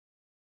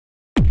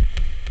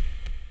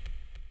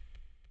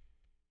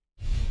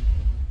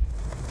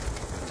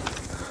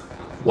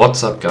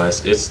What's up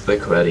guys, it's the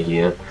Qwerty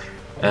here,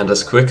 and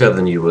as quicker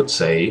than you would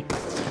say,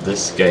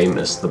 this game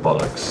is the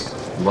Bollocks.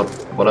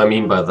 What I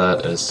mean by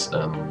that is,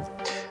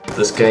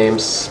 this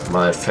game's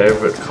my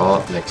favorite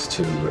card next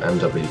to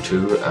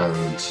MW2,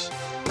 and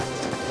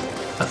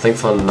I think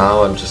for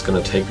now I'm just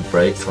gonna take a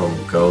break from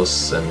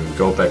Ghosts and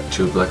go back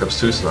to Black Ops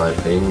 2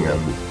 sniping,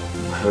 and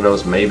who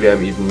knows, maybe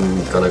I'm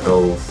even gonna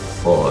go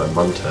for a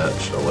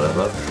Montage or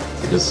whatever,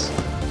 because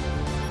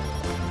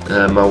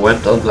I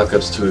went on Black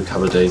Ops 2 a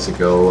couple of days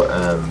ago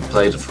and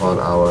played it for an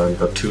hour and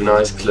got 2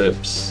 nice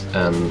clips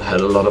and had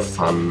a lot of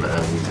fun,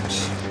 and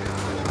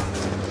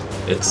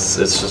it's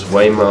just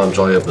way more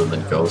enjoyable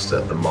than Ghost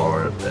at the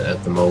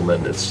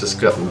moment. It's just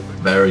gotten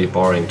very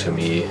boring to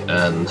me,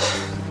 and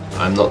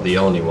I'm not the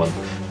only one.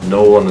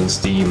 No one on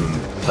Steam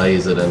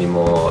plays it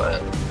anymore,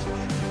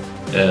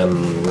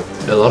 and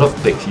a lot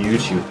of big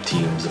YouTube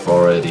teams have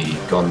already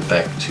gone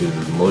back to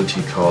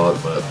multi-card,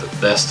 but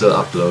they're still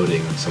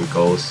uploading some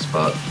Ghosts,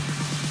 but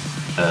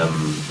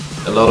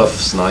a lot of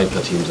sniper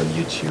teams on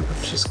YouTube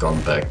have just gone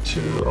back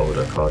to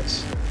older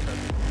cards.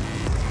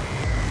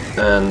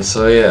 And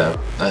so yeah,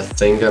 I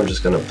think I'm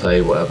just gonna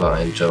play whatever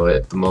I enjoy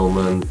at the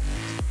moment,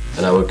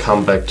 and I will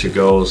come back to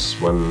Ghosts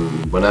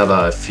whenever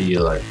I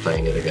feel like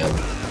playing it again.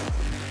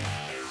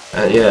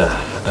 And yeah,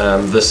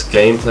 this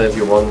gameplay, if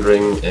you're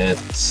wondering,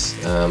 it's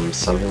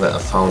something that I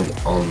found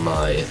on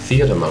my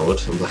theater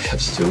mode in Black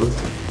Ops 2.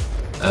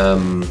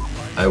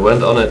 I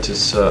went on it to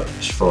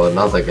search for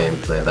another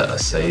gameplay that I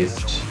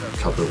saved a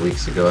couple of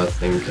weeks ago, I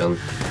think, and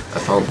I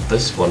found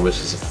this one, which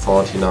is a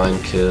 49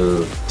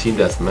 kill team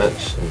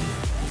deathmatch in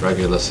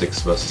regular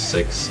 6 vs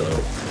 6, so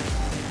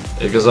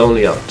it goes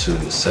only up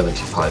to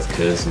 75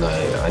 kills, and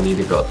I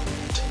nearly got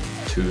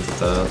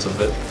 2/3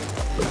 of it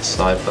with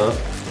Sniper.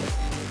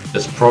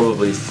 It's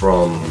probably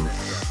from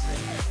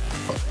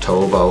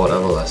October or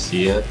whatever last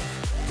year,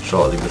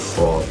 shortly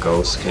before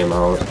Ghost came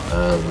out,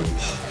 and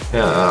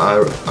yeah,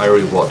 I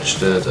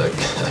rewatched it.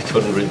 I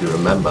couldn't really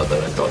remember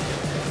that I got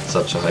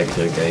such a high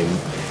kill game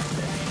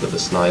with the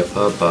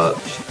Sniper, but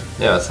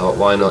yeah, I thought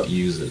why not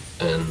use it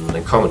in the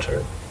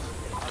commentary.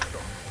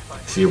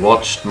 If you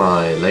watched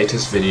my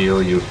latest video,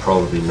 you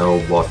probably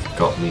know what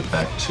got me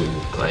back to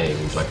playing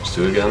Black Ops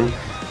 2 again,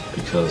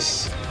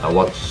 because I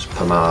watched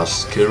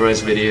Pamar's kill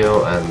race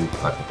video, and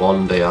like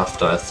one day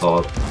after I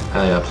thought,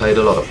 hey, I played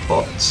a lot of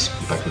bots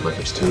back in Black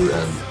Ops 2,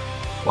 and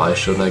why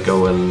shouldn't I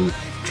go and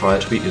try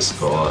to beat his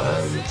score?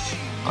 And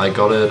I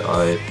got it.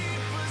 I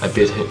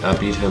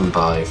beat him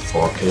by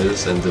 4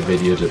 kills, and the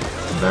video did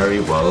very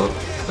well.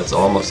 That's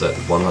almost at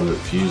 100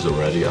 views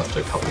already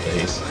after a couple of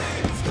days,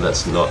 and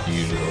that's not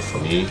usual for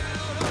me.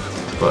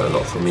 It's quite a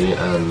lot for me.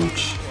 And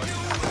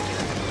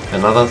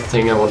another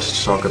thing I wanted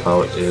to talk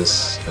about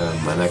is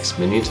my next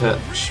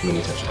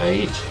Montage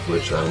 8,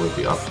 which I will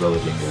be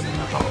uploading in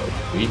about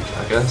a week,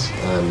 I guess.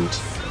 And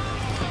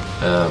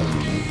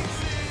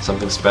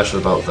something special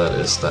about that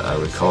is that I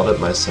recorded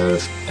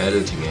myself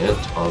editing it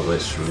all the way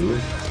through,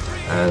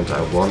 and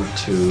I want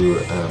to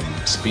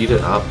speed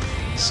it up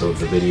so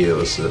the video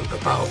is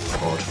about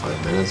 4 to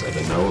 5 minutes, I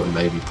don't know, and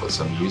maybe put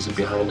some music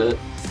behind it.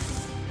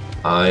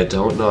 I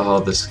don't know how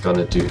this is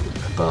gonna do,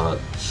 but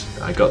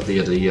I got the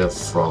idea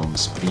from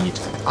Speed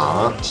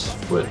Art,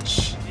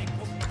 which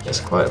is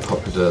quite a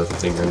popular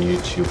thing on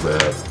YouTube,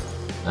 where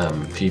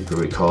people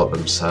record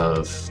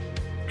themselves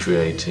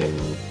creating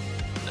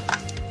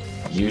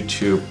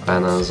YouTube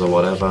banners or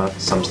whatever,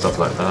 some stuff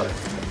like that,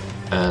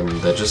 and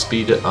they just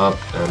speed it up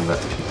and let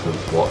people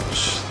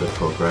watch the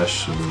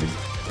progression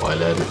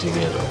while editing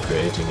it or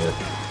creating it.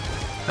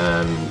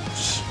 And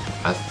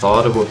I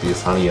thought it would be a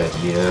funny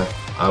idea.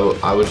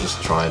 I would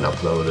just try and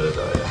upload it.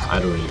 I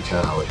don't really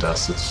care how it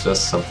does, it's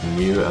just something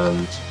new,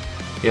 and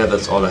yeah,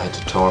 that's all I had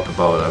to talk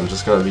about. I'm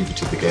just gonna leave you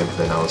to the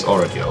gameplay now, it's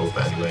already over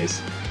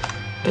anyways.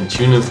 And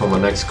tune in for my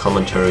next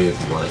commentary if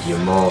you want to hear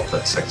more of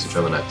that sexy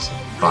German accent.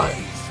 Bye.